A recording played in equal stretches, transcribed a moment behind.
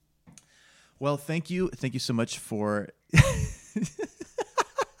Well, thank you. Thank you so much for...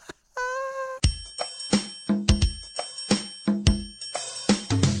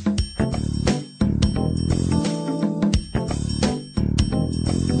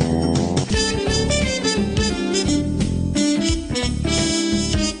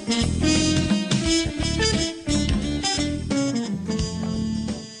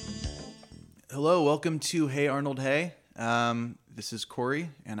 Hello, welcome to Hey Arnold Hey. This is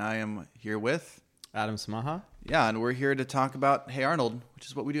Corey, and I am here with... Adam Samaha. Yeah, and we're here to talk about Hey Arnold, which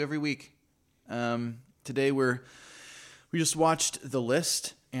is what we do every week. Today we just watched The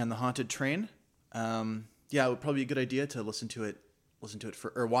List and The Haunted Train. Yeah, it would probably be a good idea to listen to it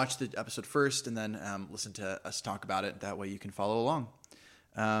or watch the episode first, and then listen to us talk about it. That way you can follow along.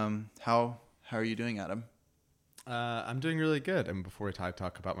 How are you doing, Adam? I'm doing really good. And before we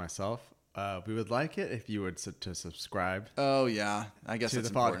talk about myself, we would like it if you would to subscribe. Oh yeah, I guess to that's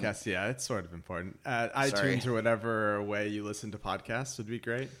the important. podcast. Yeah, it's sort of important. iTunes or whatever way you listen to podcasts would be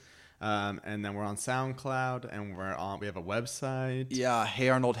great. And then we're on SoundCloud, and we have a website. Yeah,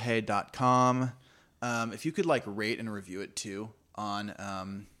 heyarnoldhey.com. If you could rate and review it too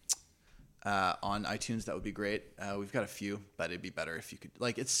on iTunes, that would be great. We've got a few, but it'd be better if you could.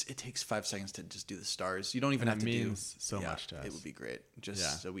 It takes 5 seconds to just do the stars. You don't even have to do. That means so much to us. It would be great,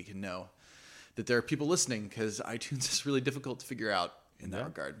 so we can know that there are people listening, because iTunes is really difficult to figure out in that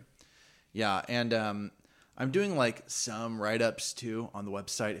regard. Yeah, and I'm doing some write-ups too on the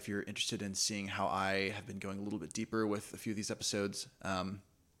website if you're interested in seeing how I have been going a little bit deeper with a few of these episodes.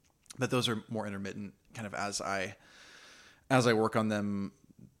 But those are more intermittent, kind of as I work on them.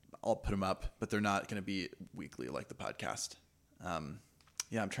 I'll put them up, but they're not going to be weekly like the podcast. I'm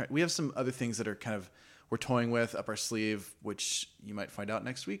trying. We have some other things that are we're toying with up our sleeve, which you might find out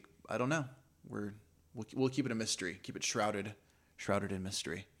next week. I don't know. We'll keep it a mystery. Keep it shrouded in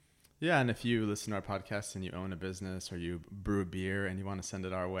mystery. Yeah, and if you listen to our podcast and you own a business or you brew beer and you want to send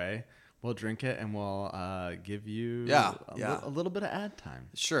it our way, we'll drink it and we'll give you a little bit of ad time.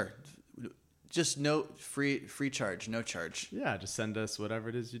 Sure. Just no free charge, no charge. Yeah, just send us whatever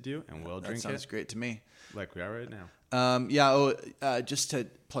it is you do, and we'll drink it. That sounds great to me. Like we are right now. Just to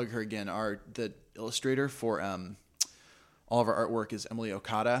plug her again, the illustrator for all of our artwork is Emily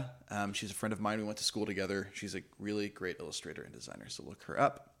Okada. She's a friend of mine. We went to school together. She's a really great illustrator and designer, so look her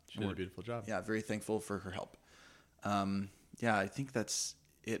up. She did a beautiful job. Yeah, very thankful for her help. I think that's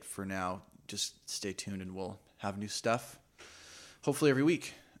it for now. Just stay tuned, and we'll have new stuff, hopefully every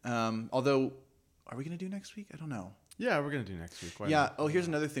week. Although, are we going to do next week? I don't know. Yeah, we're going to do next week. Why yeah. not? Oh, here's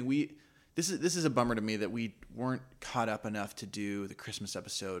another thing. This is a bummer to me that we weren't caught up enough to do the Christmas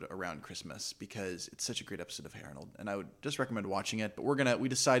episode around Christmas, because it's such a great episode of Hey Arnold, and I would just recommend watching it. But we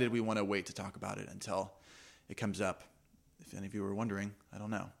decided we want to wait to talk about it until it comes up. If any of you were wondering, I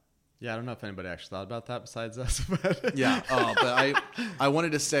don't know. Yeah, I don't know if anybody actually thought about that besides us. But yeah. Oh, but I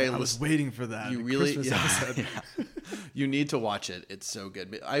wanted to say, I was waiting for that. You really, yeah. You need to watch it. It's so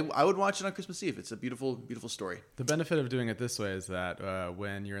good. I would watch it on Christmas Eve. It's a beautiful, beautiful story. The benefit of doing it this way is that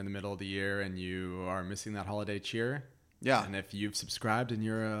when you're in the middle of the year and you are missing that holiday cheer, and if you've subscribed and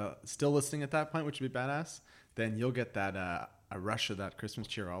you're still listening at that point, which would be badass, then you'll get that a rush of that Christmas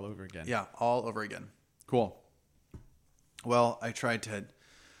cheer all over again. Yeah, all over again. Cool. Well, I tried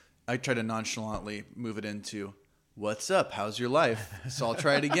to nonchalantly move it into, what's up? How's your life? So I'll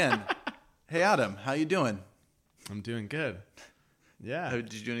try it again. Hey, Adam, how you doing? I'm doing good. Yeah.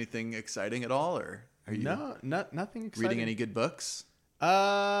 Did you do anything exciting at all, or are you nothing exciting? Reading any good books?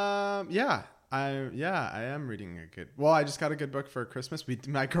 Yeah. I am reading a good. Well, I just got a good book for Christmas.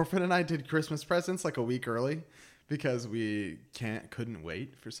 My girlfriend and I did Christmas presents a week early because we couldn't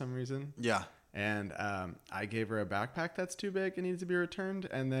wait for some reason. Yeah. And I gave her a backpack that's too big and needs to be returned.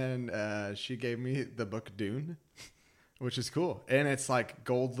 And then she gave me the book Dune, which is cool. And it's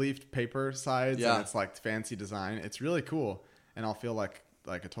gold leafed paper sides, and it's fancy design. It's really cool. And I'll feel like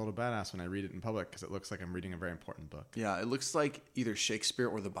a total badass when I read it in public, because it looks like I'm reading a very important book. Yeah, it looks like either Shakespeare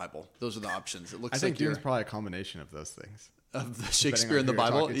or the Bible. Those are the options. It looks I think Dune's probably a combination of those things. Of the Shakespeare and the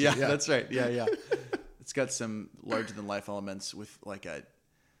Bible? Yeah, that's right. Yeah. It's got some larger-than-life elements with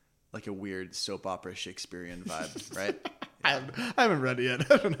a weird soap opera Shakespearean vibe, right? I haven't read it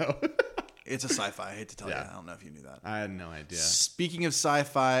yet. I don't know. It's a sci-fi. I hate to tell you. I don't know if you knew that. I had no idea. Speaking of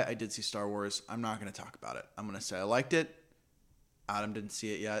sci-fi, I did see Star Wars. I'm not going to talk about it. I'm going to say I liked it. Adam didn't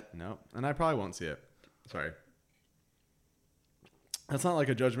see it yet. No, and I probably won't see it. Sorry. That's not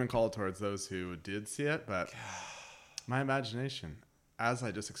a judgment call towards those who did see it, but my imagination, as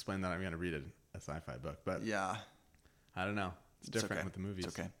I just explained that I'm going to read a sci-fi book, but yeah, I don't know. It's different with the movies.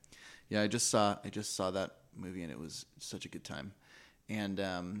 It's okay. Yeah, I just saw that movie, and it was such a good time. And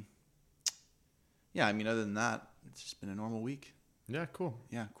yeah, I mean, other than that, it's just been a normal week. Yeah, cool.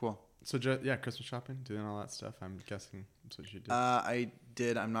 Yeah, cool. So, Christmas shopping, doing all that stuff. I'm guessing that's what you did. I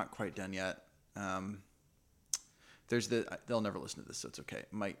did. I'm not quite done yet. They'll never listen to this, so it's okay.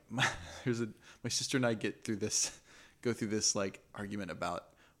 My sister and I go through this like argument about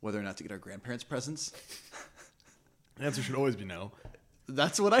whether or not to get our grandparents presents. The answer should always be no.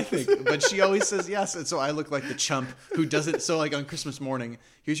 That's what I think, but she always says yes, and so I look like the chump who doesn't. So like on Christmas morning,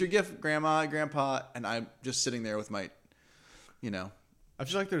 here's your gift, Grandma, Grandpa, and I'm just sitting there with my, I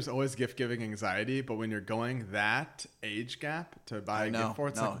feel like there's always gift giving anxiety, but when you're going that age gap to buy a gift for,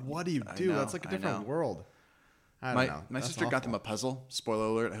 it's like, what do you do? That's like a different world. I don't know. My sister got them a puzzle. Spoiler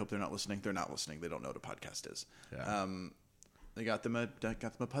alert! I hope they're not listening. They're not listening. They don't know what a podcast is. Yeah. They got them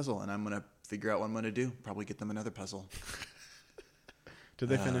a puzzle, and I'm gonna figure out what I'm gonna do. Probably get them another puzzle. Did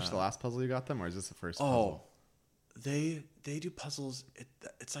they finish the last puzzle you got them, or is this the first puzzle? They do puzzles.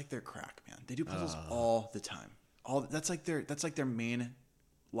 It's like their crack, man. They do puzzles all the time. That's like their main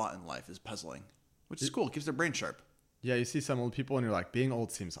lot in life is puzzling, which is cool. It keeps their brain sharp. Yeah, you see some old people and you're like, being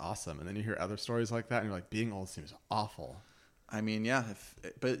old seems awesome, and then you hear other stories like that and you're like, being old seems awful. I mean, yeah.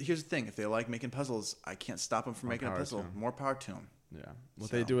 But here's the thing: if they like making puzzles, I can't stop them from making a puzzle. More power to them. Yeah, what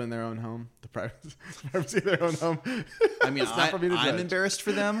they do in their own home, the privacy of their own home. I mean, I'm embarrassed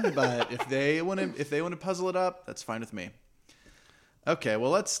for them, but if they want to puzzle it up, that's fine with me. Okay, well,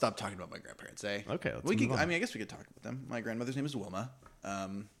 let's stop talking about my grandparents, eh? Okay, I guess we could talk about them. My grandmother's name is Wilma.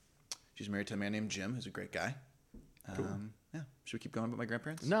 She's married to a man named Jim, who's a great guy. Cool. Yeah. Should we keep going about my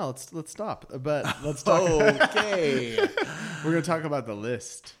grandparents? No, let's stop. But let's talk. Okay. We're gonna talk about the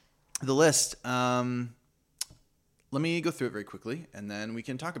list. The list. Let me go through it very quickly, and then we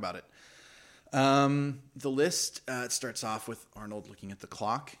can talk about it. The list, it starts off with Arnold looking at the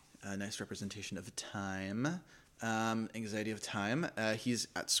clock. A nice representation of time. Anxiety of time. He's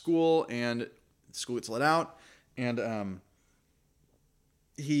at school, and school gets let out, and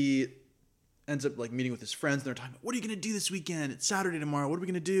he ends up like meeting with his friends, and they're talking about, what are you going to do this weekend? It's Saturday tomorrow. What are we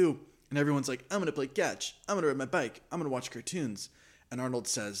going to do? And everyone's like, I'm going to play catch. I'm going to ride my bike. I'm going to watch cartoons. And Arnold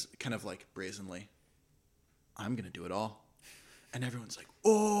says, kind of like brazenly, I'm going to do it all. And everyone's like,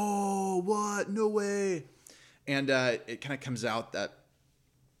 oh, what? No way. And it kind of comes out that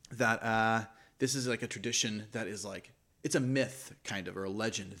this is like a tradition that is like, it's a myth kind of, or a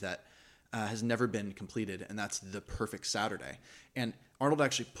legend that has never been completed. And that's the perfect Saturday. And Arnold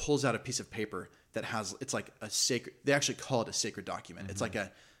actually pulls out a piece of paper that has, it's like a sacred, they actually call it a sacred document. Mm-hmm. It's like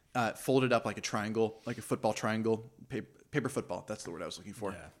a folded up like a triangle, like a football triangle, paper football. That's the word I was looking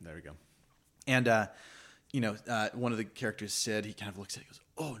for. Yeah, there we go. And, one of the characters said, he kind of looks at it and goes,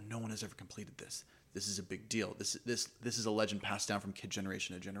 oh, no one has ever completed this. This is a big deal. This is a legend passed down from kid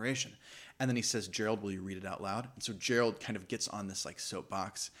generation to generation. And then he says, Gerald, will you read it out loud? And so Gerald kind of gets on this like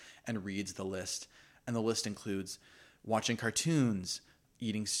soapbox and reads the list. And the list includes watching cartoons,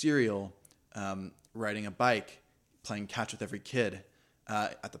 eating cereal, riding a bike, playing catch with every kid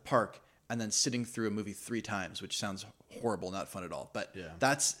at the park, and then sitting through a movie 3 times, which sounds horrible, not fun at all. But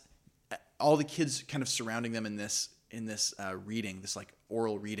that's all the kids kind of surrounding them in this reading, this like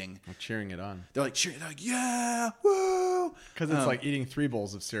oral reading, like cheering it on. They're like cheering, they're like, yeah, woo! Because it's like eating 3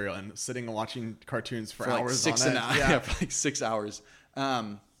 bowls of cereal and sitting and watching cartoons for hours like 6 on end. Yeah, for like 6 hours.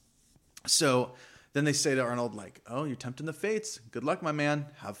 So then they say to Arnold, like, oh, you're tempting the fates. Good luck, my man.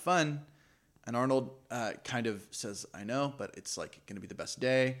 Have fun. And Arnold kind of says, I know, but it's like going to be the best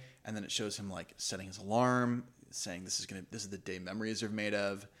day. And then it shows him like setting his alarm, saying this is the day memories are made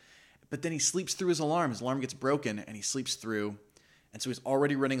of. But then he sleeps through his alarm. His alarm gets broken, and he sleeps through. And so he's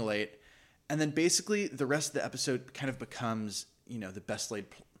already running late. And then basically the rest of the episode kind of becomes, the best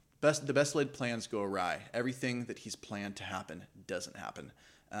laid plans go awry. Everything that he's planned to happen doesn't happen.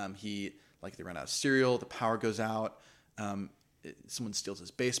 They run out of cereal. The power goes out. Someone steals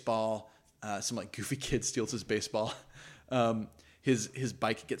his baseball. Some like goofy kid steals his baseball. His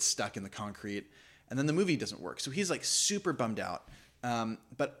bike gets stuck in the concrete. And then the movie doesn't work. So he's like super bummed out.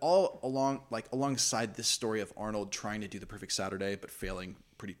 But all along, like alongside this story of Arnold trying to do the perfect Saturday, but failing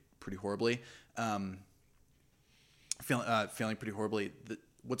pretty horribly,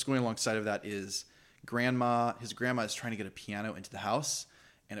 what's going alongside of that is his grandma is trying to get a piano into the house,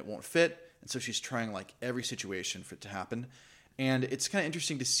 and it won't fit. And so she's trying like every situation for it to happen. And it's kind of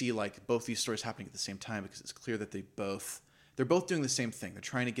interesting to see like both these stories happening at the same time, because it's clear that they're both doing the same thing. They're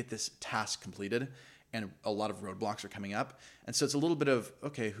trying to get this task completed, and a lot of roadblocks are coming up. And so it's a little bit of,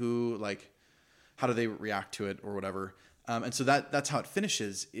 okay, how do they react to it or whatever. And so that's how it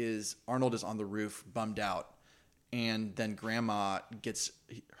finishes, is Arnold is on the roof bummed out. And then grandma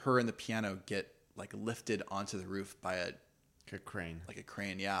her and the piano get like lifted onto the roof by a Like a crane. Like a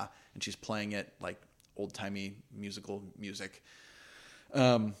crane, yeah. And she's playing it like old-timey musical music.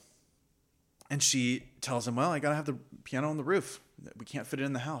 And she tells him, well, I got to have the piano on the roof. We can't fit it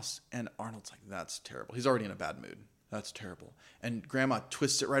in the house. And Arnold's like, that's terrible. He's already in a bad mood. That's terrible. And Grandma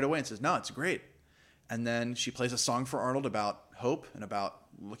twists it right away and says, no, it's great. And then she plays a song for Arnold about hope and about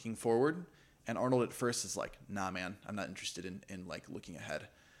looking forward. And Arnold at first is like, nah, man, I'm not interested in like looking ahead.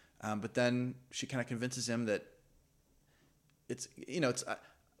 But then she kind of convinces him that it's,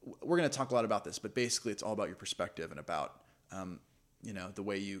 we're going to talk a lot about this, but basically it's all about your perspective and about, the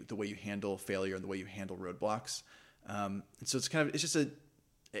way you handle failure and the way you handle roadblocks. And so it's just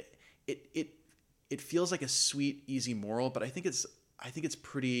it feels like a sweet, easy moral, but I think it's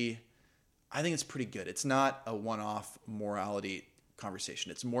pretty good. It's not a one-off morality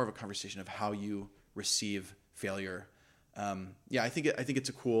conversation. It's more of a conversation of how you receive failure. I think it's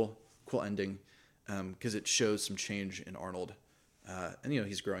a cool ending, because it shows some change in Arnold, and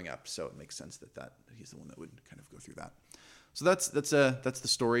he's growing up, so it makes sense that he's the one that would kind of go through that. So that's the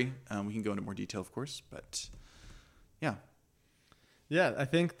story. We can go into more detail, of course, but yeah. Yeah, I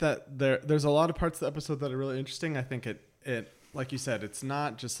think that there's a lot of parts of the episode that are really interesting. I think it like you said, it's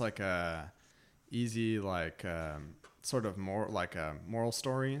not just like a easy sort of more like a moral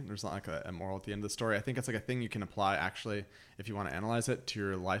story. There's not like a moral at the end of the story. I think it's like a thing you can apply actually if you want to analyze it to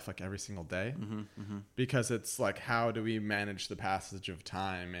your life like every single day. Because it's like, how do we manage the passage of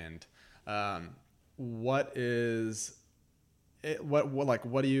time, and what is it,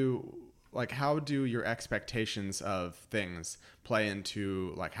 what do you like, how do your expectations of things play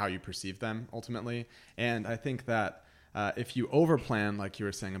into like how you perceive them ultimately? And I think that if you overplan, like you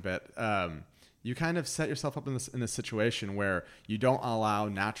were saying a bit, you kind of set yourself up in this situation where you don't allow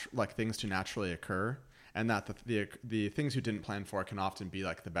things to naturally occur, and that the things you didn't plan for can often be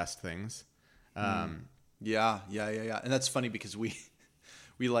like the best things. Yeah. And that's funny because we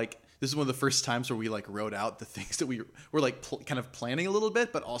like, this is one of the first times where we like wrote out the things that we were like kind of planning a little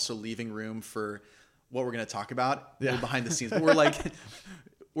bit, but also leaving room for what we're going to talk about behind the scenes. But we're like,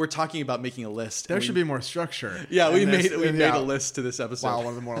 we're talking about making a list. There should be more structure. Yeah, we made a list to this episode. Wow, one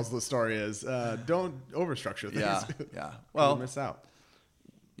of the morals of the story is don't overstructure things. Yeah. Well, you'll miss out.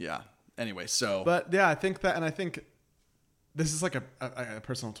 Yeah. Anyway, so. But yeah, I think this is like a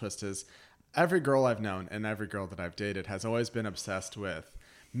personal twist is every girl I've known and every girl that I've dated has always been obsessed with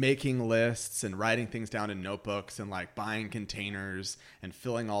making lists and writing things down in notebooks and like buying containers and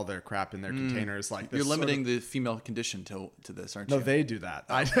filling all their crap in their containers. Like, you're limiting the female condition to this, aren't you? No, they do that.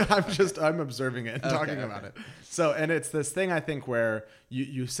 I'm observing it and talking about it. So, and it's this thing I think where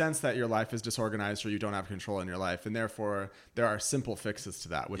you sense that your life is disorganized or you don't have control in your life, and therefore there are simple fixes to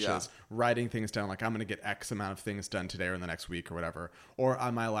that, which is writing things down. Like, I'm going to get X amount of things done today or in the next week or whatever. Or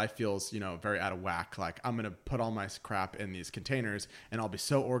my life feels very out of whack. Like, I'm going to put all my crap in these containers and I'll be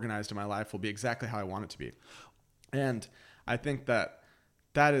so organized, and my life will be exactly how I want it to be. And I think that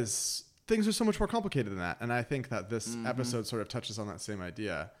is, things are so much more complicated than that. And I think that this episode sort of touches on that same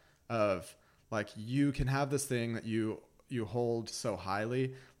idea of like, you can have this thing that you hold so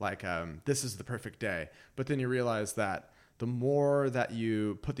highly, like this is the perfect day, but then you realize that the more that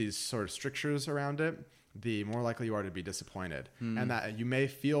you put these sort of strictures around it, the more likely you are to be disappointed. And that you may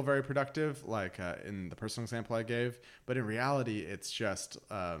feel very productive, like in the personal example I gave, but in reality, it's just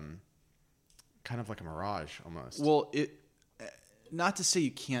kind of like a mirage almost. Well, not to say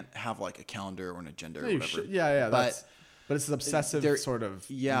you can't have like a calendar or an agenda or whatever. But it's an obsessive sort of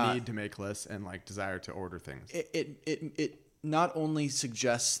need to make lists and like desire to order things. It not only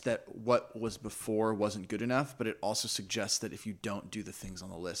suggests that what was before wasn't good enough, but it also suggests that if you don't do the things on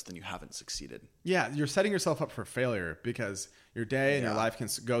the list, then you haven't succeeded. Yeah, you're setting yourself up for failure because your day and your life can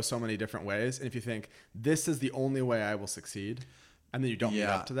go so many different ways. And if you think this is the only way I will succeed, and then you don't meet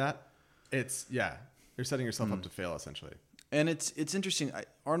up to that, you're setting yourself up to fail essentially. And it's interesting.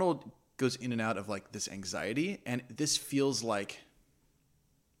 Arnold goes in and out of like this anxiety, and this feels like,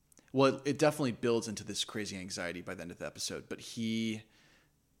 well, it definitely builds into this crazy anxiety by the end of the episode. But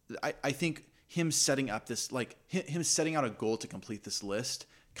I think him setting up this, like him setting out a goal to complete this list,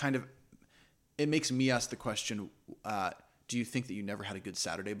 kind of, it makes me ask the question, do you think that you never had a good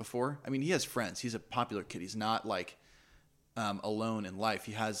Saturday before? I mean, he has friends. He's a popular kid. He's not like alone in life.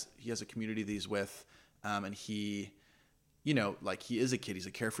 He has a community that he's with, and he, like he is a kid. He's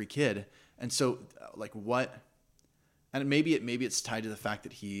a carefree kid. And so like what, and maybe it's tied to the fact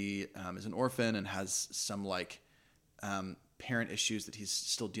that he is an orphan and has some like parent issues that he's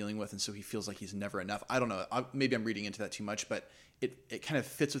still dealing with. And so he feels like he's never enough. I don't know. Maybe I'm reading into that too much, but it kind of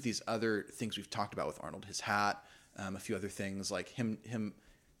fits with these other things we've talked about with Arnold, his hat, a few other things like him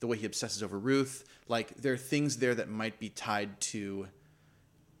the way he obsesses over Ruth. Like there are things there that might be tied to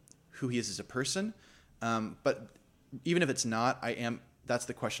who he is as a person. But even if it's not, that's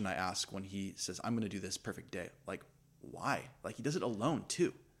the question I ask when he says, I'm going to do this perfect day. Like, why? Like he does it alone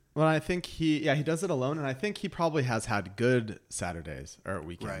too. Well, I think he does it alone, and I think he probably has had good Saturdays or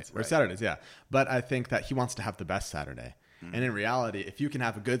weekends or Saturdays, yeah. But I think that he wants to have the best Saturday. Mm-hmm. And in reality, if you can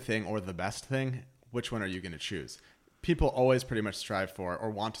have a good thing or the best thing, which one are you going to choose? People always pretty much strive for or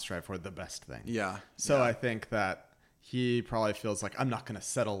want to strive for the best thing. Yeah. So I think that he probably feels like I'm not going to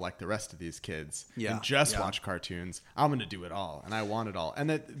settle like the rest of these kids and just watch cartoons. I'm going to do it all, and I want it all.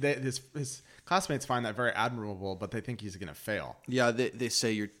 And his classmates find that very admirable, but they think he's going to fail. Yeah, they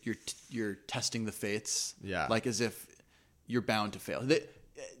say you're testing the fates. Yeah, like as if you're bound to fail.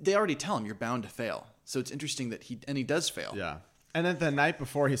 They already tell him you're bound to fail. So it's interesting that he does fail. Yeah. And then the night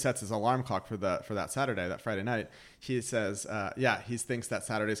before he sets his alarm clock for that Saturday, that Friday night, he says, he thinks that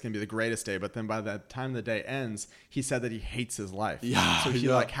Saturday is going to be the greatest day. But then by the time the day ends, he said that he hates his life. Yeah. So he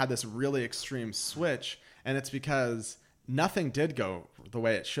had this really extreme switch. And it's because nothing did go the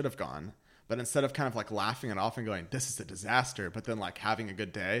way it should have gone. But instead of kind of like laughing it off and going, this is a disaster, but then like having a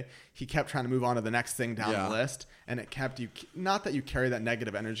good day, he kept trying to move on to the next thing down the list. And it kept you, not that you carry that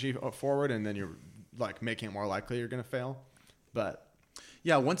negative energy forward and then you're like making it more likely you're going to fail. But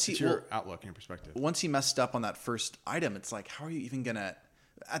yeah, once your outlook and your perspective. Once he messed up on that first item, it's like, how are you even gonna?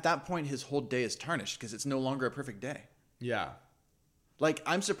 At that point, his whole day is tarnished because it's no longer a perfect day. Yeah, like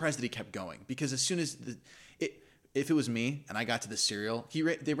I'm surprised that he kept going because as soon as if it was me and I got to the cereal,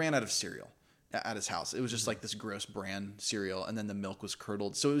 they ran out of cereal at his house. It was just like this gross brand cereal, and then the milk was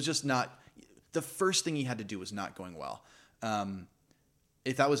curdled, so it was just not. The first thing he had to do was not going well.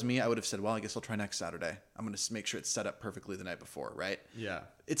 If that was me, I would have said, well, I guess I'll try next Saturday. I'm going to make sure it's set up perfectly the night before, right? Yeah.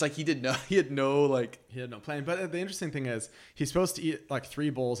 It's like he had no plan. But the interesting thing is he's supposed to eat like 3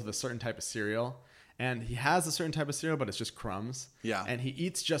 bowls of a certain type of cereal. And he has a certain type of cereal, but it's just crumbs. Yeah. And he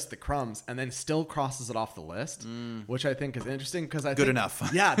eats just the crumbs and then still crosses it off the list, which I think is interesting because Good enough.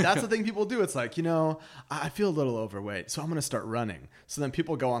 Yeah, that's the thing people do. It's like, I feel a little overweight, so I'm going to start running. So then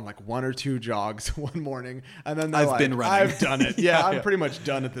people go on like 1 or 2 jogs one morning, and then they're been running. I've done it. Yeah, I'm pretty much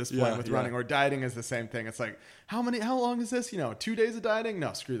done at this point with running. Or dieting is the same thing. It's like, how long is this? 2 days of dieting?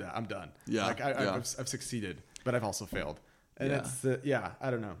 No, screw that. I'm done. Yeah. Like I've succeeded, but I've also failed. And I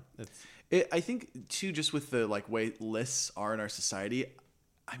don't know. I think too, just with the like way lists are in our society.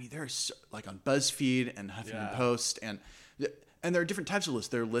 I mean, there are like on BuzzFeed and Huffington Post, and there are different types of lists.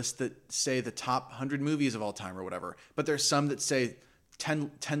 There are lists that say the top 100 movies of all time or whatever, but there's some that say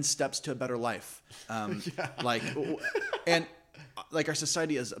 10 steps to a better life. Like, and like our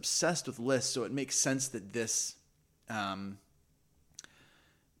society is obsessed with lists, so it makes sense that this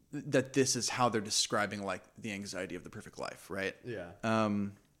is how they're describing like the anxiety of the perfect life, right? Yeah.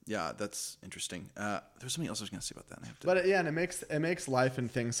 Yeah, that's interesting. There's something else I was going to say about that. But and it makes life and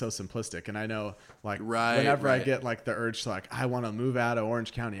things so simplistic. And I know, like, whenever I get like the urge to like, I want to move out of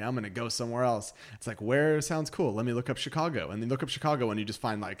Orange County, I'm going to go somewhere else. It's like, where sounds cool? Let me look up Chicago. And then look up Chicago, and you just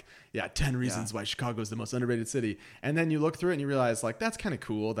find like, 10 reasons why Chicago is the most underrated city. And then you look through it and you realize like, that's kind of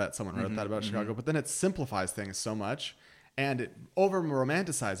cool that someone wrote that about Chicago. But then it simplifies things so much. And it over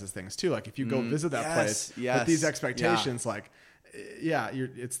romanticizes things too. Like if you go visit that place with these expectations, like.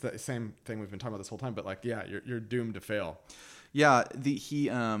 It's the same thing we've been talking about this whole time, but like, you're doomed to fail. Yeah,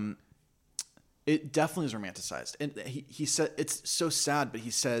 it definitely is romanticized, and he said it's so sad, but he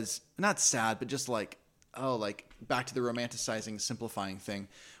says not sad, but just like back to the romanticizing, simplifying thing.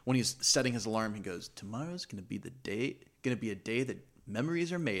 When he's setting his alarm, he goes, "Tomorrow's gonna be a day that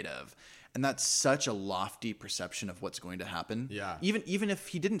memories are made of," and that's such a lofty perception of what's going to happen. Yeah, even if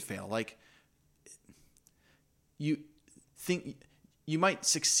he didn't fail, like you think you might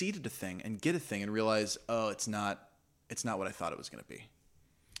succeed at a thing and get a thing and realize, oh, it's not what I thought it was going to be.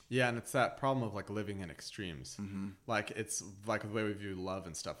 Yeah, and it's that problem of like living in extremes. Mm-hmm. Like it's like the way we view love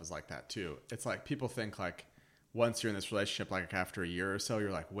and stuff is like that too. It's like people think like once you're in this relationship, like after a year or so,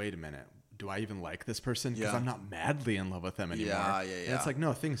 you're like, wait a minute, do I even like this person? Because I'm not madly in love with them anymore. Yeah. And it's like,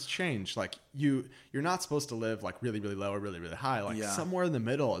 no, things change. Like you're not supposed to live like really, really low or really, really high. Like somewhere in the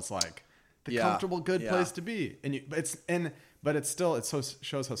middle is like the comfortable, good place to be. But it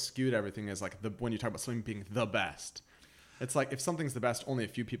shows how skewed everything is. Like when you talk about something being the best, it's like if something's the best, only a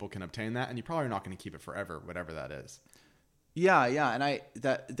few people can obtain that, and you probably are not going to keep it forever, whatever that is. Yeah, and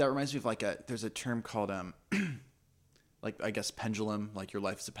that reminds me of like there's a term called like I guess pendulum. Like your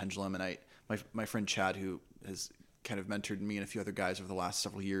life is a pendulum, and my friend Chad, who has kind of mentored me and a few other guys over the last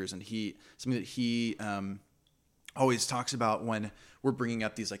several years, and something that he always talks about when we're bringing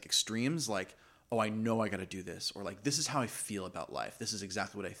up these like extremes, like, oh, I know I got to do this, or like, this is how I feel about life. This is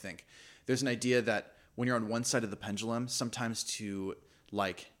exactly what I think. There's an idea that when you're on one side of the pendulum, sometimes to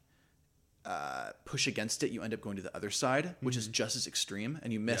like push against it, you end up going to the other side, which is just as extreme,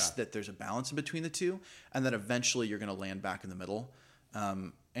 and you miss that there's a balance in between the two, and that eventually you're going to land back in the middle.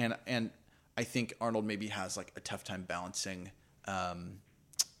 And I think Arnold maybe has like a tough time balancing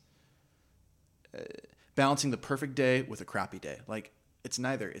the perfect day with a crappy day. Like, it's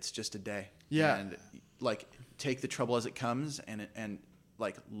neither. It's just a day. Yeah. And like, take the trouble as it comes, and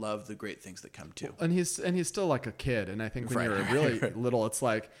like, love the great things that come too. And he's still like a kid. And I think when you're really little, it's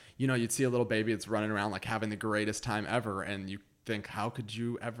like, you know, you'd see a little baby that's running around like having the greatest time ever, and you think, how could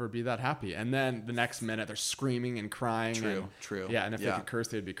you ever be that happy? And then the next minute they're screaming and crying. True. Yeah. And if they could curse,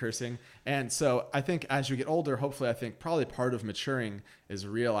 they'd be cursing. And so I think as you get older, hopefully, I think probably part of maturing is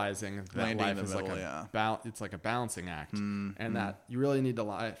realizing that landing life in the is middle, like it's like a balancing act, and that you really need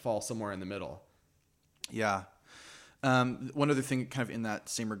to fall somewhere in the middle. Yeah. One other thing kind of in that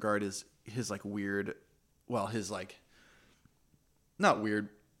same regard is his like weird, well, his like, not weird,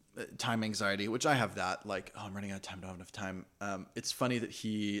 time anxiety, which I have that, like, oh, I'm running out of time, don't have enough time. It's funny that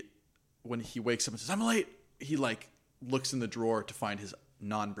when he wakes up and says, I'm late, he like looks in the drawer to find his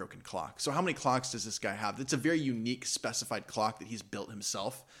non-broken clock. So how many clocks does this guy have? It's a very unique specified clock that he's built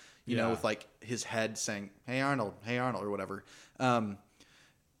himself, you know, with like his head saying, hey Arnold, or whatever.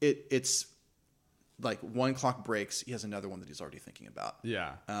 It's like one clock breaks, he has another one that he's already thinking about.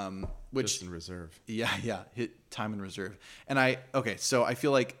 Yeah. Which just in reserve. Yeah. Hit time in reserve. And so I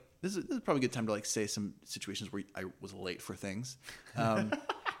feel like this is probably a good time to like say some situations where I was late for things.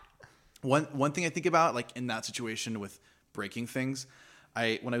 One thing I think about, like in that situation with breaking things,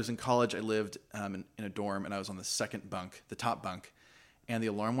 when I was in college, I lived in a dorm, and I was on the top bunk, and the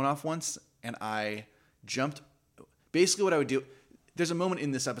alarm went off once, and I jumped. Basically what I would do, there's a moment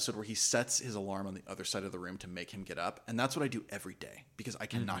in this episode where he sets his alarm on the other side of the room to make him get up. And that's what I do every day because I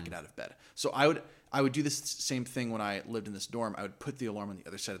cannot get out of bed. So I would do this same thing when I lived in this dorm. I would put the alarm on the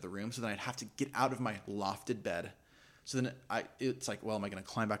other side of the room. So then I'd have to get out of my lofted bed. So then it's like, well, am I going to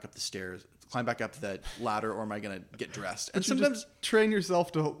climb back up the stairs, climb back up the ladder, or am I going to get dressed? And sometimes train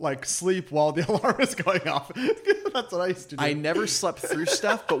yourself to like sleep while the alarm is going off. That's what I used to do. I never slept through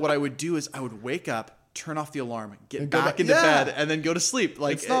stuff, but what I would do is I would wake up, turn off the alarm, get back into bed, and then go to sleep.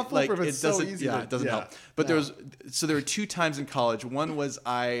 Like, it's not foolproof. Like, it's so easy. Yeah, it doesn't help. But there were 2 times in college. One was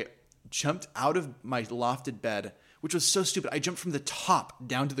I jumped out of my lofted bed, which was so stupid. I jumped from the top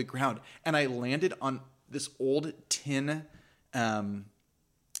down to the ground, and I landed on this old tin,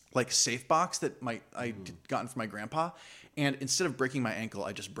 like safe box that I'd gotten from my grandpa. And instead of breaking my ankle,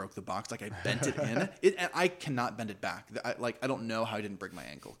 I just broke the box. Like, I bent it in. And I cannot bend it back. I don't know how I didn't break my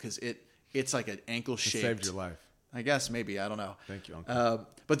ankle because it's like an ankle shaped. It saved your life. I guess maybe, I don't know. Thank you, Uncle.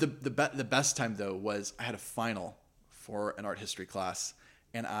 But the best time though was I had a final for an art history class,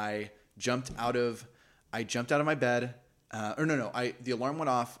 and I jumped out of my bed. The alarm went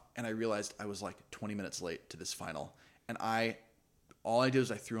off, and I realized I was like 20 minutes late to this final. And all I did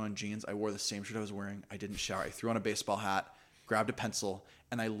was I threw on jeans. I wore the same shirt I was wearing. I didn't shower. I threw on a baseball hat, grabbed a pencil,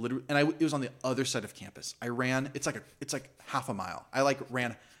 and it was on the other side of campus. I ran. It's like half a mile. I like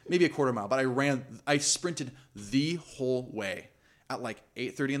ran maybe a quarter mile, but I sprinted the whole way at like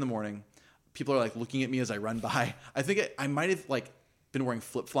 8:30 in the morning. People are like looking at me as I run by. I think I might have like been wearing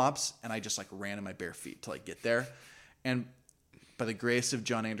flip-flops, and I just like ran in my bare feet to like get there. And by the grace of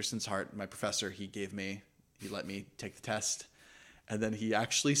John Anderson's heart, my professor, he let me take the test, and then he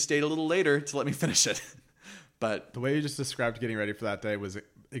actually stayed a little later to let me finish it. But the way you just described getting ready for that day was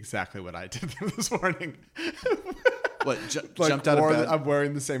exactly what I did this morning. What, jumped out of bed? I'm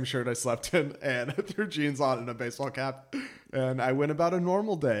wearing the same shirt I slept in, and I threw jeans on and a baseball cap, and I went about a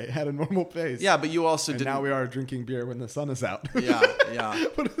normal day, had a normal pace. Yeah, but you also didn't. Now we are drinking beer when the sun is out. Yeah.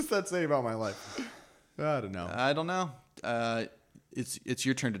 What does that say about my life? I don't know. It's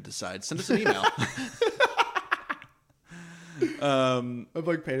your turn to decide. Send us an email. I've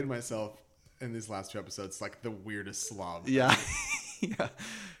like painted myself in these last 2 episodes like the weirdest slob. Yeah.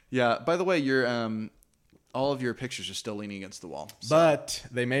 Yeah. By the way, all of your pictures are still leaning against the wall. So. But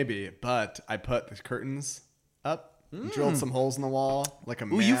they may be. But I put the curtains up, drilled some holes in the wall like a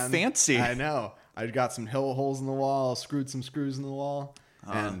man. Ooh, you fancy. I know. I got some holes in the wall, screwed some screws in the wall.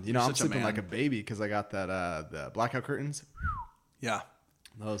 And, I'm sleeping like a baby because I got that the blackout curtains. Yeah.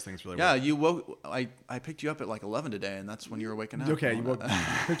 Those things really work. Yeah, you woke. I picked you up at like 11 today, and that's when you were waking up. Okay, you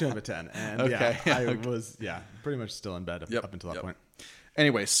picked me up at 10. And okay. I was pretty much still in bed up until that point.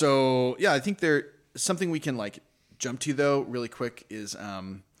 Anyway, so yeah, I think something we can like jump to though really quick is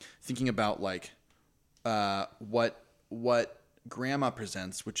thinking about like what Grandma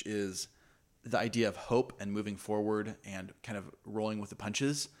presents, which is the idea of hope and moving forward and kind of rolling with the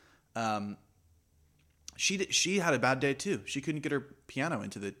punches. She had a bad day too. She couldn't get her piano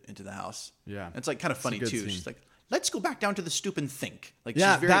into the house. Yeah. And it's like kind of funny too. Scene. She's like, let's go back down to the stoop and think. Like,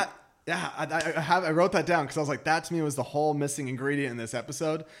 yeah, she's very, I wrote that down because I was like, that to me was the whole missing ingredient in this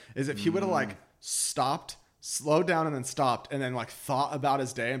episode. Is if he would have like stopped, slowed down, and then stopped, and then like thought about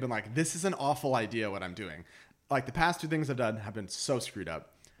his day and been like, this is an awful idea what I'm doing. Like the past two things I've done have been so screwed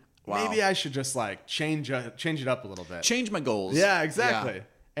up. Wow. Maybe I should just like change it up a little bit. Change my goals. Yeah, exactly. Yeah.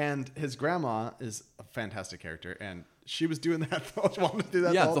 And his grandma is a fantastic character, and she was doing that. Wanted to do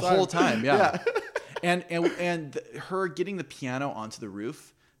that. Yeah, the whole time. Yeah. and her getting the piano onto the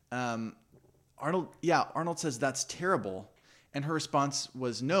roof. Arnold says that's terrible. And her response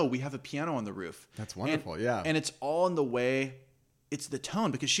was, no, we have a piano on the roof. That's wonderful. And it's all in the way. It's the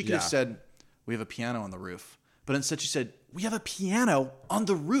tone, because she could have said, we have a piano on the roof. But instead she said, we have a piano on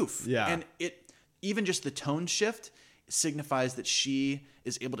the roof. Yeah. And even just the tone shift signifies that she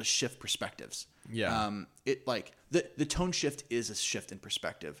is able to shift perspectives. Yeah. The tone shift is a shift in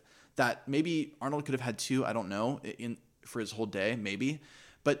perspective that maybe Arnold could have had too. I don't know, for his whole day, maybe.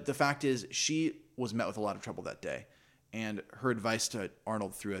 But the fact is, she was met with a lot of trouble that day. And her advice to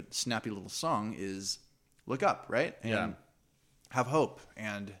Arnold through a snappy little song is look up, right? And have hope.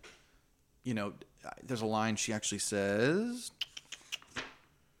 And, there's a line she actually says,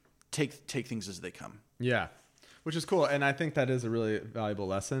 take things as they come. Yeah. Which is cool. And I think that is a really valuable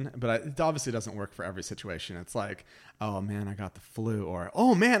lesson. But it obviously doesn't work for every situation. It's like, oh, man, I got the flu. Or,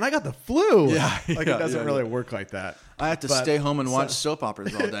 oh, man, I got the flu. Yeah. It doesn't really work like that. I have to stay home and watch soap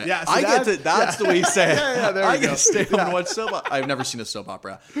operas all day. Yeah, so that's the way you say it. I get to stay home and watch soap opera. I've never seen a soap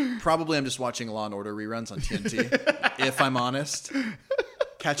opera. Probably I'm just watching Law & Order reruns on TNT, if I'm honest.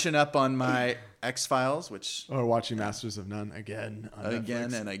 Catching up on my X-Files, or watching Masters of None again on again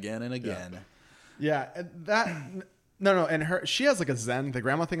Netflix. and again and again. Yeah, and she has like a Zen. The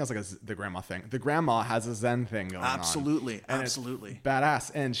grandma thing has like the grandma thing. The grandma has a Zen thing going on. Absolutely. It's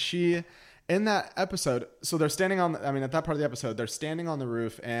badass. And she, in that episode, so they're standing at that part of the episode, they're standing on the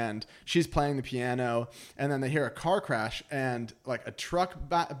roof and she's playing the piano, and then they hear a car crash and like a truck,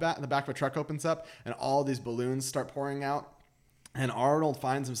 the back of a truck opens up and all these balloons start pouring out. And Arnold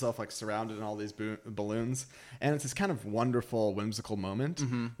finds himself like surrounded in all these balloons. And it's this kind of wonderful, whimsical moment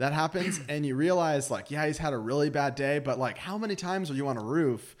that happens. And you realize like, yeah, he's had a really bad day, but like how many times are you on a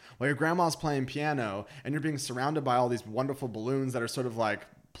roof while your grandma's playing piano and you're being surrounded by all these wonderful balloons that are sort of like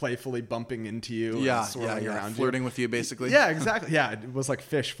playfully bumping into you and swirling around flirting with you basically. Yeah, exactly. Yeah, it was like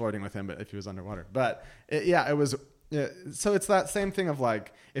fish flirting with him, but if he was underwater. But it was... Yeah, so it's that same thing of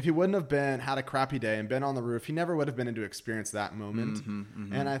like, if he wouldn't have had a crappy day and been on the roof, he never would have been able to experience that moment.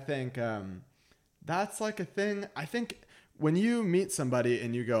 And I think that's like a thing. I think when you meet somebody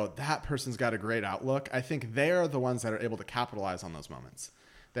and you go, that person's got a great outlook, I think they're the ones that are able to capitalize on those moments.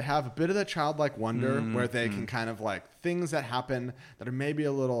 They have a bit of that childlike wonder where they can kind of like things that happen that are maybe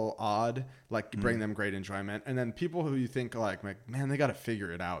a little odd, like bring them great enjoyment. And then people who you think like man, they got to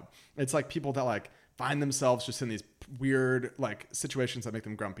figure it out. It's like people that like find themselves just in these weird like situations that make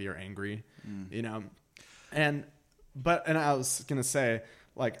them grumpy or angry, and I was gonna say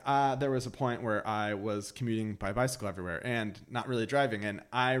like there was a point where I was commuting by bicycle everywhere and not really driving, and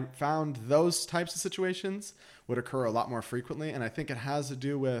I found those types of situations would occur a lot more frequently, and I think it has to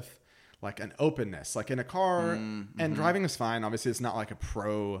do with like an openness, like in a car, and driving is fine. Obviously, it's not like a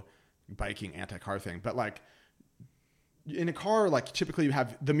pro biking anti-car thing, but like in a car, like typically you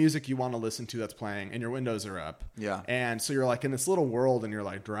have the music you want to listen to that's playing and your windows are up. Yeah. And so you're like in this little world and you're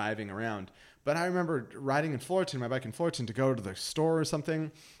like driving around. But I remember riding in Fullerton, my bike in Fullerton to go to the store or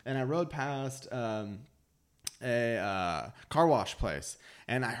something. And I rode past a car wash place.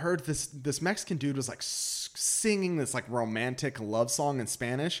 And I heard this Mexican dude was like singing this like romantic love song in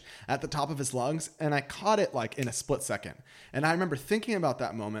Spanish at the top of his lungs. And I caught it like in a split second. And I remember thinking about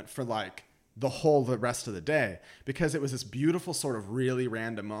that moment for like the rest of the day, because it was this beautiful sort of really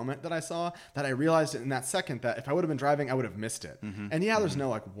random moment that I saw that I realized in that second that if I would have been driving, I would have missed it. And there's no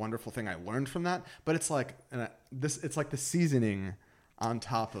like wonderful thing I learned from that, but it's like it's like the seasoning on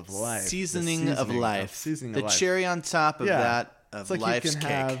top of life. Seasoning of life. The cherry on top of that of like life's you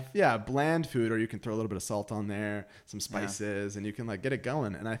can cake. Have bland food, or you can throw a little bit of salt on there, some spices, and you can like get it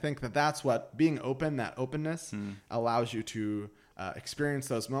going. And I think that's what being open, that openness allows you to experience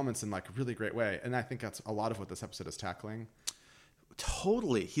those moments in like a really great way. And I think that's a lot of what this episode is tackling.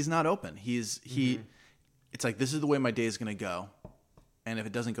 Totally. He's not open. It's like, this is the way my day is going to go. And if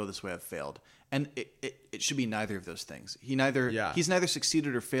it doesn't go this way, I've failed. And it should be neither of those things. He's neither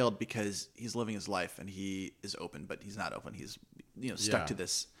succeeded or failed because he's living his life and he is open, but he's not open. He's stuck to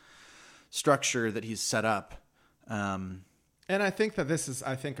this structure that he's set up. And I think that this is,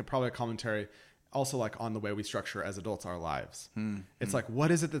 probably a commentary also like on the way we structure as adults our lives. It's like, what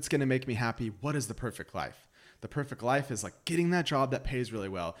is it that's going to make me happy? What is the perfect life? The perfect life is like getting that job that pays really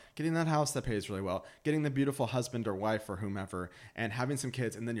well, getting that house that pays really well, getting the beautiful husband or wife or whomever, and having some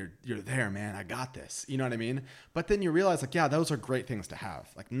kids. And then you're there, man. I got this. You know what I mean? But then you realize like, yeah, those are great things to have.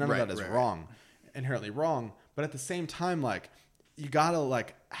 Like none of that is wrong, inherently wrong. But at the same time, like you gotta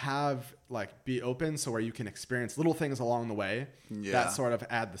like have like be open so where you can experience little things along the way that sort of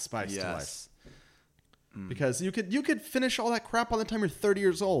add the spice to life. Because you could finish all that crap by the time you're 30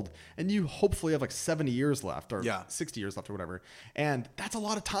 years old, and you hopefully have like 70 years left or 60 years left or whatever. And that's a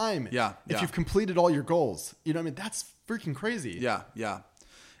lot of time. If you've completed all your goals, you know what I mean? That's freaking crazy. Yeah.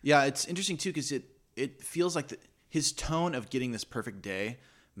 It's interesting too, because it feels like his tone of getting this perfect day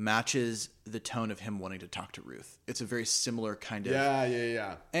matches the tone of him wanting to talk to Ruth. It's a very similar kind of...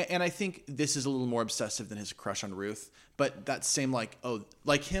 Yeah. And I think this is a little more obsessive than his crush on Ruth, but that same like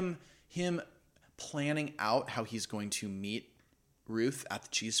him planning out how he's going to meet Ruth at the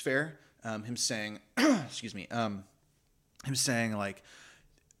cheese fair, him saying, excuse me, him saying like,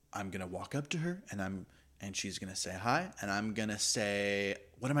 I'm going to walk up to her and she's going to say hi, and I'm going to say,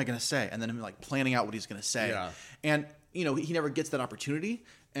 what am I going to say? And then him like planning out what he's going to say. And, you know, he never gets that opportunity,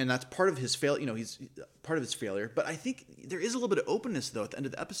 and that's part of his fail. You know, he's part of his failure. But I think there is a little bit of openness though at the end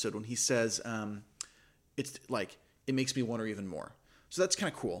of the episode when he says, it's like, it makes me wonder even more. So that's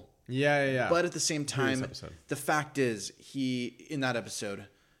kind of cool. Yeah. But at the same time, the fact is in that episode,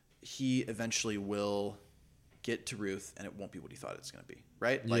 he eventually will get to Ruth, and it won't be what he thought it was going to be.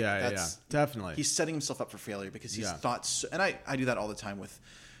 Right? Like, definitely. He's setting himself up for failure because he's thought so, and I do that all the time with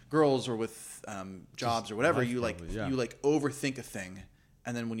girls or with jobs or whatever. You overthink a thing,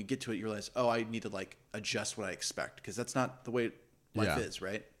 and then when you get to it, you realize, oh, I need to like adjust what I expect, because that's not the way life is,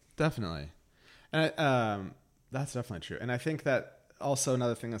 right? Definitely. And that's definitely true. And I think that also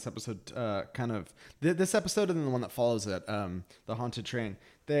another thing this episode this episode and then the one that follows it, The Haunted Train,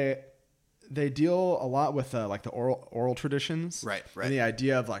 they deal a lot with like the oral traditions, right, and the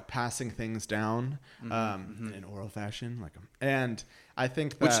idea of like passing things down in oral fashion, like, and I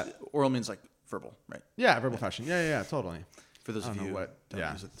think that which oral means like verbal, right? Yeah, verbal fashion. Yeah, totally. For those of you who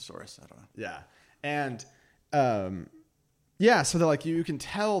don't use a thesaurus, I don't know. Yeah, and so that like you can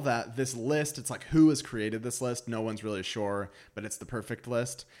tell that this list, it's like who has created this list, no one's really sure, but it's the perfect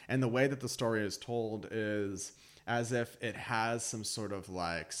list, and the way that the story is told is as if it has some sort of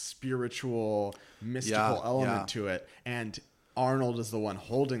like spiritual, mystical element to it. And Arnold is the one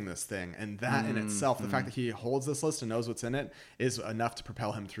holding this thing. And that in itself, the fact that he holds this list and knows what's in it is enough to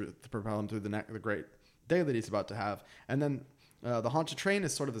propel him through the great day that he's about to have. And then The Haunted Train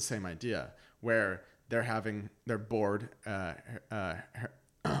is sort of the same idea, where they're bored.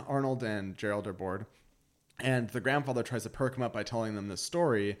 Arnold and Gerald are bored. And the grandfather tries to perk him up by telling them this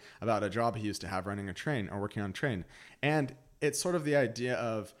story about a job he used to have running a train or working on a train. And it's sort of the idea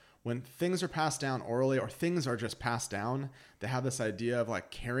of when things are passed down orally or things are just passed down, they have this idea of like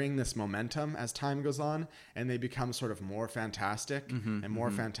carrying this momentum as time goes on, and they become sort of more fantastic and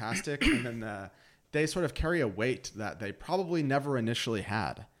more fantastic. And then they sort of carry a weight that they probably never initially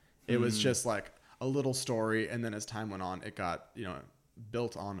had. It was just like a little story. And then as time went on, it got,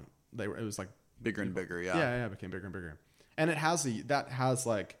 built on. It was like, bigger and bigger, it became bigger and bigger, and it has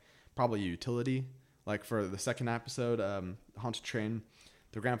like probably utility. Like for the second episode, Haunted Train,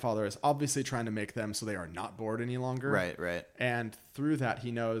 the grandfather is obviously trying to make them so they are not bored any longer. Right. And through that,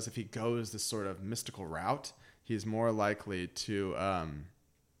 he knows if he goes this sort of mystical route, he's more likely to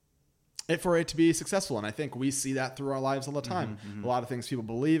for it to be successful. And I think we see that through our lives all the time. A lot of things people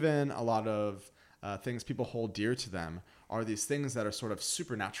believe in, a lot of things people hold dear to them are these things that are sort of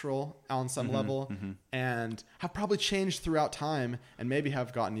supernatural on some level and have probably changed throughout time and maybe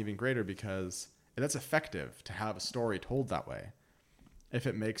have gotten even greater because that's effective to have a story told that way. If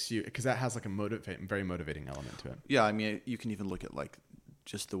it makes you, because that has like a very motivating element to it. Yeah. I mean, you can even look at like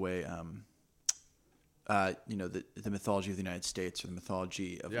just the way, the mythology of the United States or the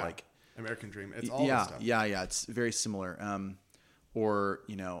mythology of like American Dream. It's all this stuff. Yeah. It's very similar. Or,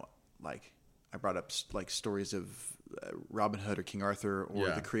 like I brought up like stories of Robin Hood or King Arthur or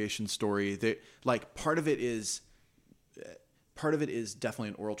the creation story. They like part of it is definitely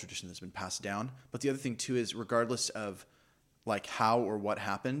an oral tradition that's been passed down. But the other thing too is regardless of like how or what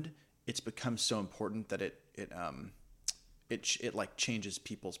happened, it's become so important that it like changes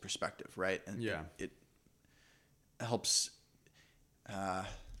people's perspective, right? And it helps. I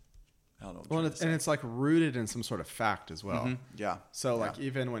don't know. Well, and it's like rooted in some sort of fact as well. Yeah. So like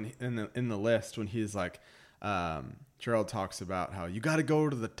even when in the list when he's like, Gerald talks about how you got to go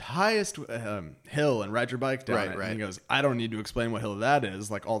to the highest hill and ride your bike down it. And he goes, I don't need to explain what hill that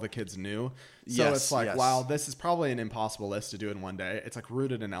is. Like all the kids knew. So it's like, wow, this is probably an impossible list to do in one day. It's like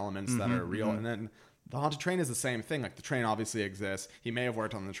rooted in elements that are real. And then the haunted train is the same thing. Like the train obviously exists. He may have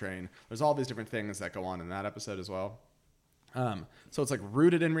worked on the train. There's all these different things that go on in that episode as well. So it's like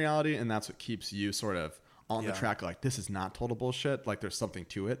rooted in reality. And that's what keeps you sort of on the track. Like this is not total bullshit. Like there's something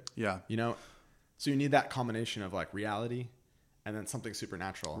to it. Yeah. You know? So you need that combination of like reality and then something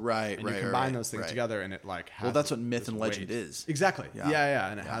supernatural. Right, and you combine those things together and it like has well, that's what myth and legend is. Exactly.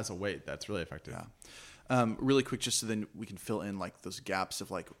 Yeah. And it has a weight that's really effective. Yeah. Really quick, just so then we can fill in like those gaps of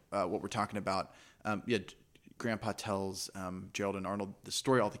like what we're talking about. Grandpa tells Gerald and Arnold the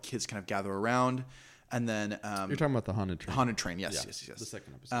story. All the kids kind of gather around, and then you're talking about the haunted train. Haunted train, yes. The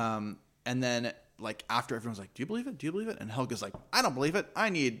second episode. And then like after everyone's like, "Do you believe it? Do you believe it?" And Helga's like, "I don't believe it. I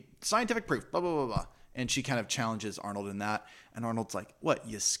need scientific proof." Blah blah blah blah. And she kind of challenges Arnold in that. And Arnold's like, "What?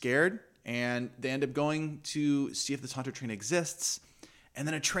 You scared?" And they end up going to see if this haunted train exists. And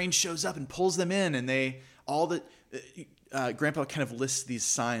then a train shows up and pulls them in, and Grandpa kind of lists these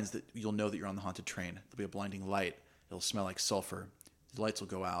signs that you'll know that you're on the haunted train. There'll be a blinding light. It'll smell like sulfur. The lights will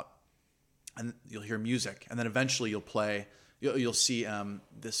go out, and you'll hear music. And then eventually you'll see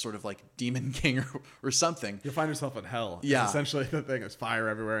this sort of like demon king or something. You'll find yourself in hell. Yeah. It's essentially the thing. There's fire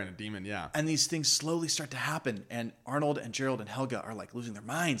everywhere and a demon. Yeah. And these things slowly start to happen. And Arnold and Gerald and Helga are like losing their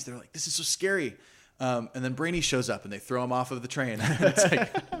minds. They're like, this is so scary. And then Brainy shows up and they throw him off of the train. It's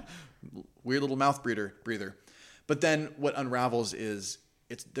like weird little mouth breather. But then what unravels is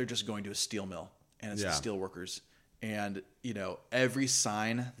they're just going to a steel mill and it's the steel workers. And, you know, every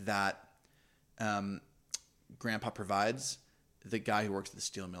sign that Grandpa provides, the guy who works at the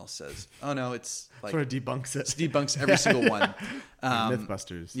steel mill says, "Oh no, it's like sort of debunks it. Debunks every single one."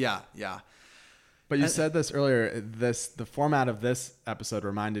 Mythbusters. Yeah. But you said this earlier. The format of this episode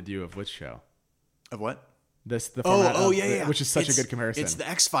reminded you of which show? Of what? The format which is such a good comparison. It's the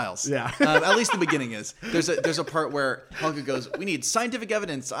X-Files. Yeah. At least the beginning is. There's a part where Helga goes, "We need scientific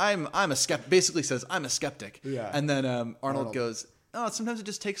evidence. I'm a skeptic." Basically says, "I'm a skeptic." Yeah. And then Arnold goes, "Oh, sometimes it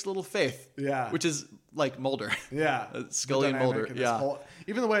just takes a little faith." Yeah. Which is like Mulder. Yeah. Scully and Mulder. Yeah.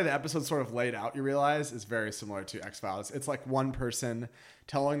 Even the way the episode's sort of laid out, you realize, is very similar to X-Files. It's like one person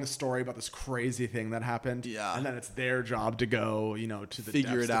telling the story about this crazy thing that happened. Yeah. And then it's their job to go, you know, to the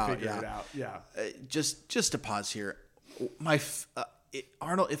figure depths it out. To figure it out. Yeah. Just to pause here.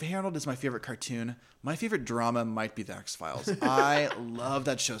 Arnold, if Arnold is my favorite cartoon, my favorite drama might be the X-Files. I love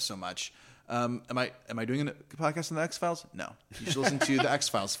that show so much. Am I doing a podcast on the X-Files? No. You should listen to the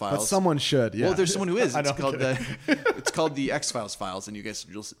X-Files files. But someone should, yeah. Well, there's someone who is. It's called the X-Files files, and you guys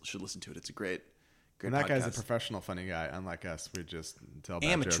should listen to it. It's a great and that podcast. Guy's a professional funny guy, unlike us. We just tell bad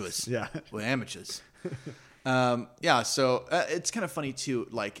amateurs. Jokes. Yeah. Well, amateurs. So it's kind of funny too,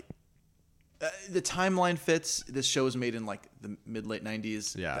 like the timeline fits. This show was made in like the mid-late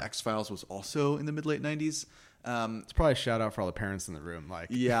 90s. Yeah. The X-Files was also in the mid-late 90s. It's probably a shout out for all the parents in the room. Like,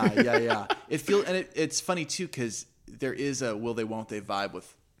 yeah. It's funny too because there is a will they won't they vibe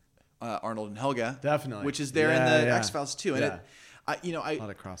with Arnold and Helga, definitely, which is there in the X-Files too. And a lot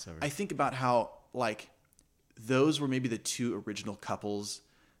of crossover. I think about how like those were maybe the two original couples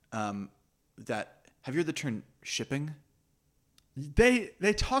that have you heard the term shipping?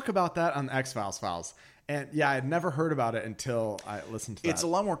 They talk about that on X-Files files. And yeah, I had never heard about it until I listened to that. It's a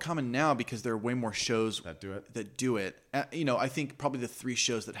lot more common now because there are way more shows that do it. I think probably the three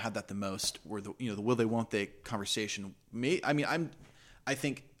shows that had that the most were the will they won't they conversation. I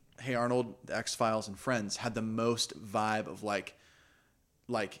think Hey Arnold, the X-Files, and Friends had the most vibe of like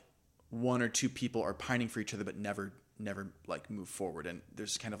one or two people are pining for each other but never like move forward, and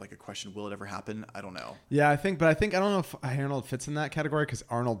there's kind of like a question: will it ever happen? I don't know. Yeah, I don't know if Arnold fits in that category because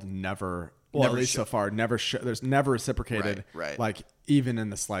Arnold never. Well, at least so far, there's never reciprocated, right. Like even in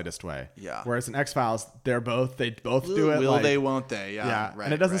the slightest way. Yeah. Whereas in X-Files, they both do it. Will they? Won't they? Yeah. Right.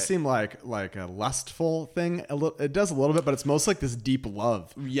 And it doesn't seem like a lustful thing. It does a little bit, but it's most like this deep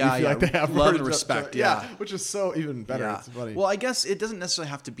love. Yeah. Like they have love and respect. Yeah. Which is so even better. Yeah. It's funny. Well, I guess it doesn't necessarily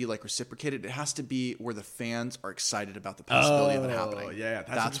have to be like reciprocated. It has to be where the fans are excited about the possibility of it happening. Yeah.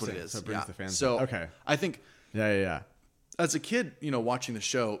 That's what it is. So it brings the fans. So okay. I think. Yeah. As a kid, watching the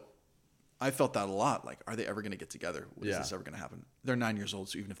show, I felt that a lot. Like, are they ever going to get together? Is this ever going to happen? They're 9 years old,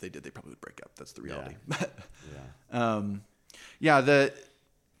 so even if they did, they probably would break up. That's the reality.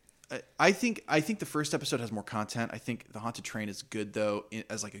 I think the first episode has more content. I think the Haunted Train is good though,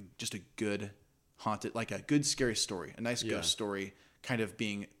 as like just a good haunted, like a good scary story, a nice ghost story, kind of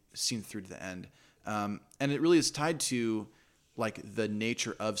being seen through to the end. And it really is tied to like the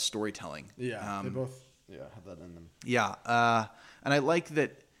nature of storytelling. Yeah, have that in them. Yeah. And I like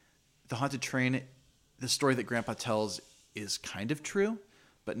that the haunted train, the story that Grandpa tells is kind of true,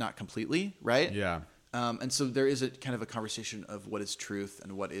 but not completely, right? Yeah. And so there is a kind of a conversation of what is truth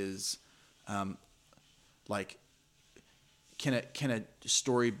and what is, like, can a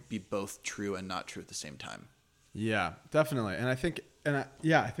story be both true and not true at the same time? Yeah, definitely. And I think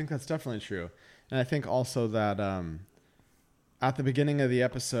that's definitely true. And I think also that at the beginning of the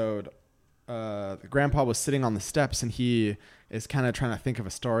episode, the grandpa was sitting on the steps and he is kind of trying to think of a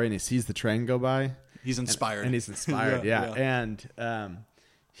story and he sees the train go by. He's inspired. And he's inspired, yeah. And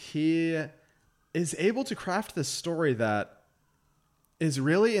he is able to craft this story that is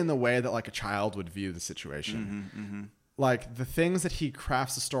really in the way that like a child would view the situation. Mm-hmm, mm-hmm. Like the things that he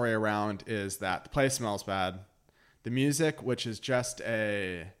crafts the story around is that the place smells bad. The music, which is just not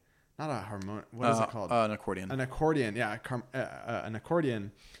a harmonium. What is it called? An accordion. An accordion, yeah, an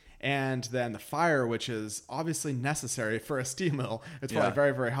accordion. And then the fire, which is obviously necessary for a steel mill. It's probably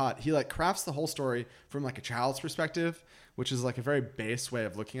very, very hot. He like crafts the whole story from like a child's perspective, which is like a very base way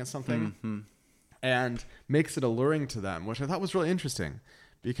of looking at something, mm-hmm. and makes it alluring to them, which I thought was really interesting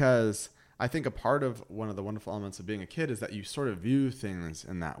because I think a part of one of the wonderful elements of being a kid is that you sort of view things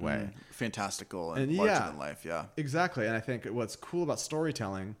in that way. Fantastical and larger than life, yeah. Exactly. And I think what's cool about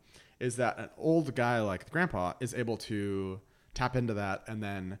storytelling is that an old guy like the grandpa is able to tap into that and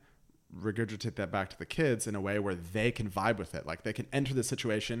then regurgitate that back to the kids in a way where they can vibe with it. Like they can enter the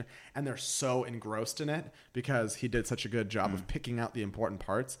situation and they're so engrossed in it because he did such a good job of picking out the important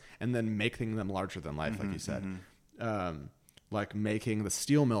parts and then making them larger than life, like you said. Like making the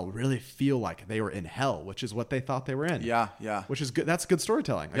steel mill really feel like they were in hell, which is what they thought they were in. Yeah, yeah. Which is good. That's good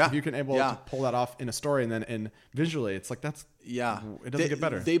storytelling. Like if you can able to pull that off in a story and then in visually, it's like it doesn't get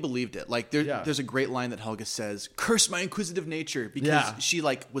better. They believed it. Like there's a great line that Helga says, "Curse my inquisitive nature," because she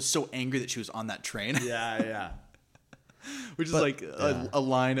like was so angry that she was on that train. Yeah. Which is a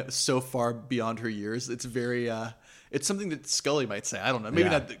line so far beyond her years. It's very it's something that Scully might say. I don't know. Maybe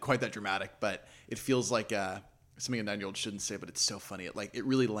not quite that dramatic, but it feels like something a 9-year-old shouldn't say, but it's so funny. It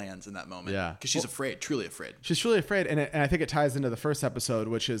really lands in that moment. Yeah. Because she's afraid, truly afraid. She's truly afraid. And I think it ties into the first episode,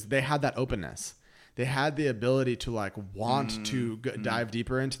 which is they had that openness. They had the ability to like want to dive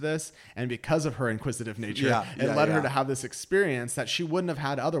deeper into this. And because of her inquisitive nature, it led her to have this experience that she wouldn't have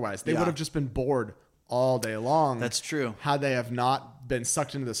had otherwise. They would have just been bored all day long. That's true. Had they have not been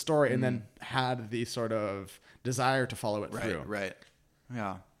sucked into the story and then had the sort of desire to follow it through. Right.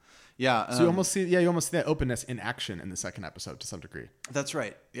 Yeah. Yeah. So you almost see that openness in action in the second episode to some degree. That's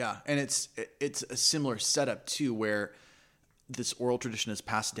right. Yeah. And it's a similar setup too, where this oral tradition is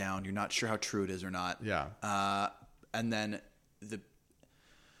passed down. You're not sure how true it is or not. Yeah. And then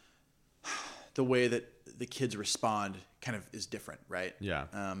the way that the kids respond kind of is different. Right. Yeah.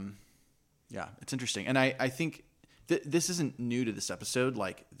 Yeah. It's interesting. And I think this isn't new to this episode.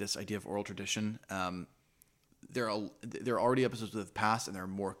 Like this idea of oral tradition, there are already episodes that have passed, and there are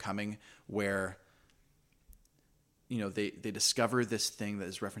more coming where, they discover this thing that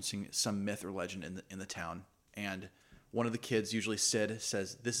is referencing some myth or legend in the town, and one of the kids, usually Sid,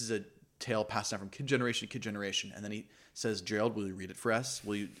 says, "This is a tale passed down from kid generation to kid generation," and then he says, "Gerald, will you read it for us?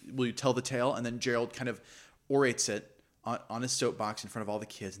 Will you tell the tale?" And then Gerald kind of orates it on his soapbox in front of all the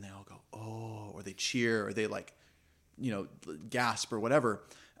kids, and they all go, "Oh," or they cheer, or they gasp or whatever.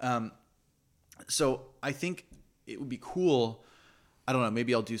 So I think it would be cool. I don't know.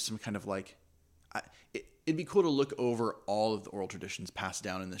 Maybe I'll do some kind of it'd be cool to look over all of the oral traditions passed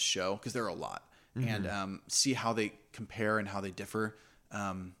down in this show, because there are a lot, and see how they compare and how they differ.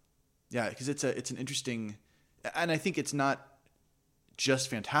 Because it's an interesting, and I think it's not just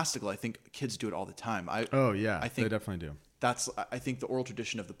fantastical. I think kids do it all the time. I think they definitely do. I think the oral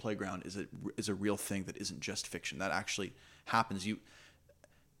tradition of the playground is a real thing that isn't just fiction. That actually happens.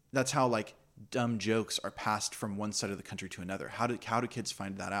 That's how dumb jokes are passed from one side of the country to another. How do kids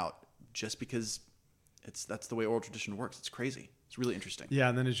find that out? Just because that's the way oral tradition works. It's crazy. It's really interesting. Yeah,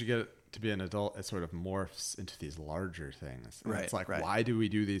 and then as you get to be an adult, it sort of morphs into these larger things. And it's why do we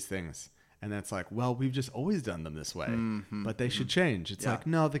do these things? And that's well, we've just always done them this way, but they should change. It's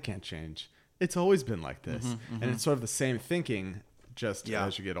no, they can't change. It's always been like this. And it's sort of the same thinking, just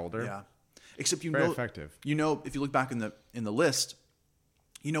as you get older. Yeah. Except very effective. If you look back in the list,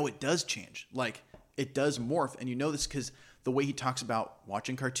 it does change. It does morph, and this because the way he talks about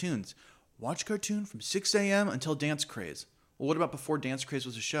watching cartoons. Watch cartoon from 6 a.m. until Dance Craze. Well, what about before Dance Craze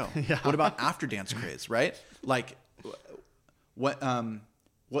was a show? Yeah. What about after Dance Craze, right? What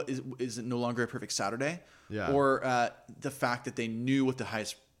is it no longer a perfect Saturday? Yeah. Or the fact that they knew what the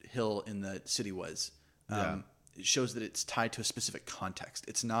highest hill in the city was. it shows that it's tied to a specific context.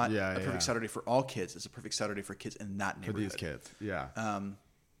 It's not a perfect Saturday for all kids. It's a perfect Saturday for kids in that neighborhood. For these kids, yeah.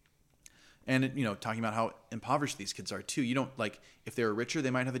 And you know, talking about how impoverished these kids are too. You don't like if they were richer,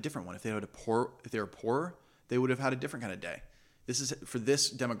 they might have a different one. If they were poorer, they would have had a different kind of day. This is for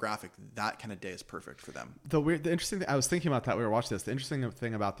this demographic. That kind of day is perfect for them. The interesting thing, I was thinking about that. We were watching this. The interesting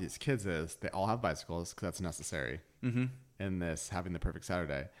thing about these kids is they all have bicycles because that's necessary in this having the perfect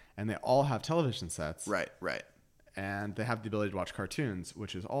Saturday, and they all have television sets. Right. And they have the ability to watch cartoons,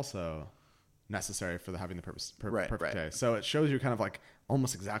 which is also necessary for having the perfect day. So it shows you kind of like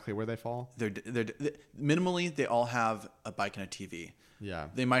almost exactly where they fall. They're minimally, they all have a bike and a TV. Yeah.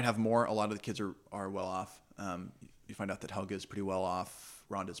 They might have more. A lot of the kids are well off. You find out that Helga is pretty well off.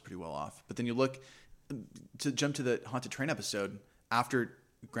 Rhonda's pretty well off. But then you look to jump to the Haunted Train episode. After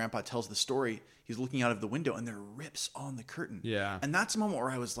Grandpa tells the story, he's looking out of the window and there are rips on the curtain. Yeah. And that's a moment where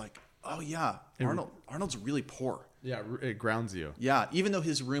I was like, oh yeah, Arnold's really poor. Yeah, it grounds you. Yeah, even though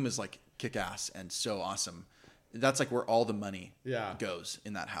his room is like kick-ass and so awesome, that's like where all the money goes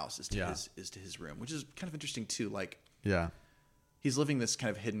in that house is to his room, which is kind of interesting too. Like, he's living this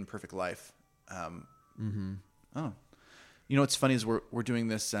kind of hidden perfect life. Oh, you know what's funny is we're doing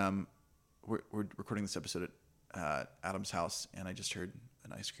this. We're recording this episode at Adam's house, and I just heard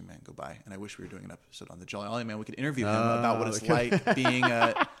an ice cream man go by, and I wish we were doing an episode on the Jolly Ollie Man. We could interview him about what it's like being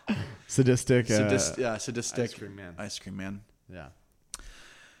a sadistic ice cream man.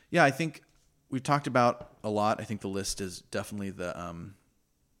 Yeah. I think we've talked about a lot. I think the list is definitely the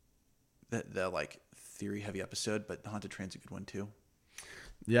like theory heavy episode, but the Haunted Train's a good one too.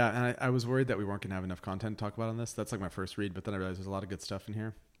 Yeah, and I was worried that we weren't going to have enough content to talk about on this. That's like my first read, but then I realized there's a lot of good stuff in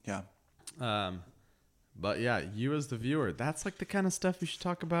here. Yeah. But yeah, you as the viewer, that's like the kind of stuff you should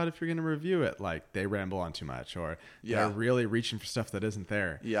talk about if you're going to review it. Like they ramble on too much or they're really reaching for stuff that isn't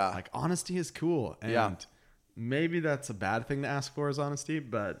there. Yeah. Like honesty is cool. And maybe that's a bad thing to ask for is honesty,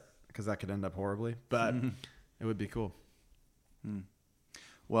 but because that could end up horribly, but it would be cool.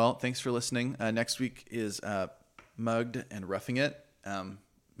 Well, thanks for listening. Next week is Mugged and Roughing It.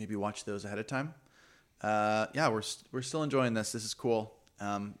 Maybe watch those ahead of time. We're still enjoying this. This is cool.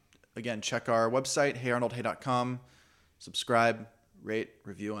 Again, check our website, heyarnoldhey.com. Subscribe, rate,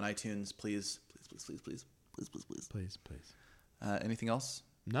 review on iTunes, please. Please. Anything else?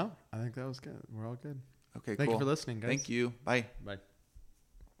 No, I think that was good. We're all good. Okay, Thank you for listening, guys. Thank you. Bye. Bye.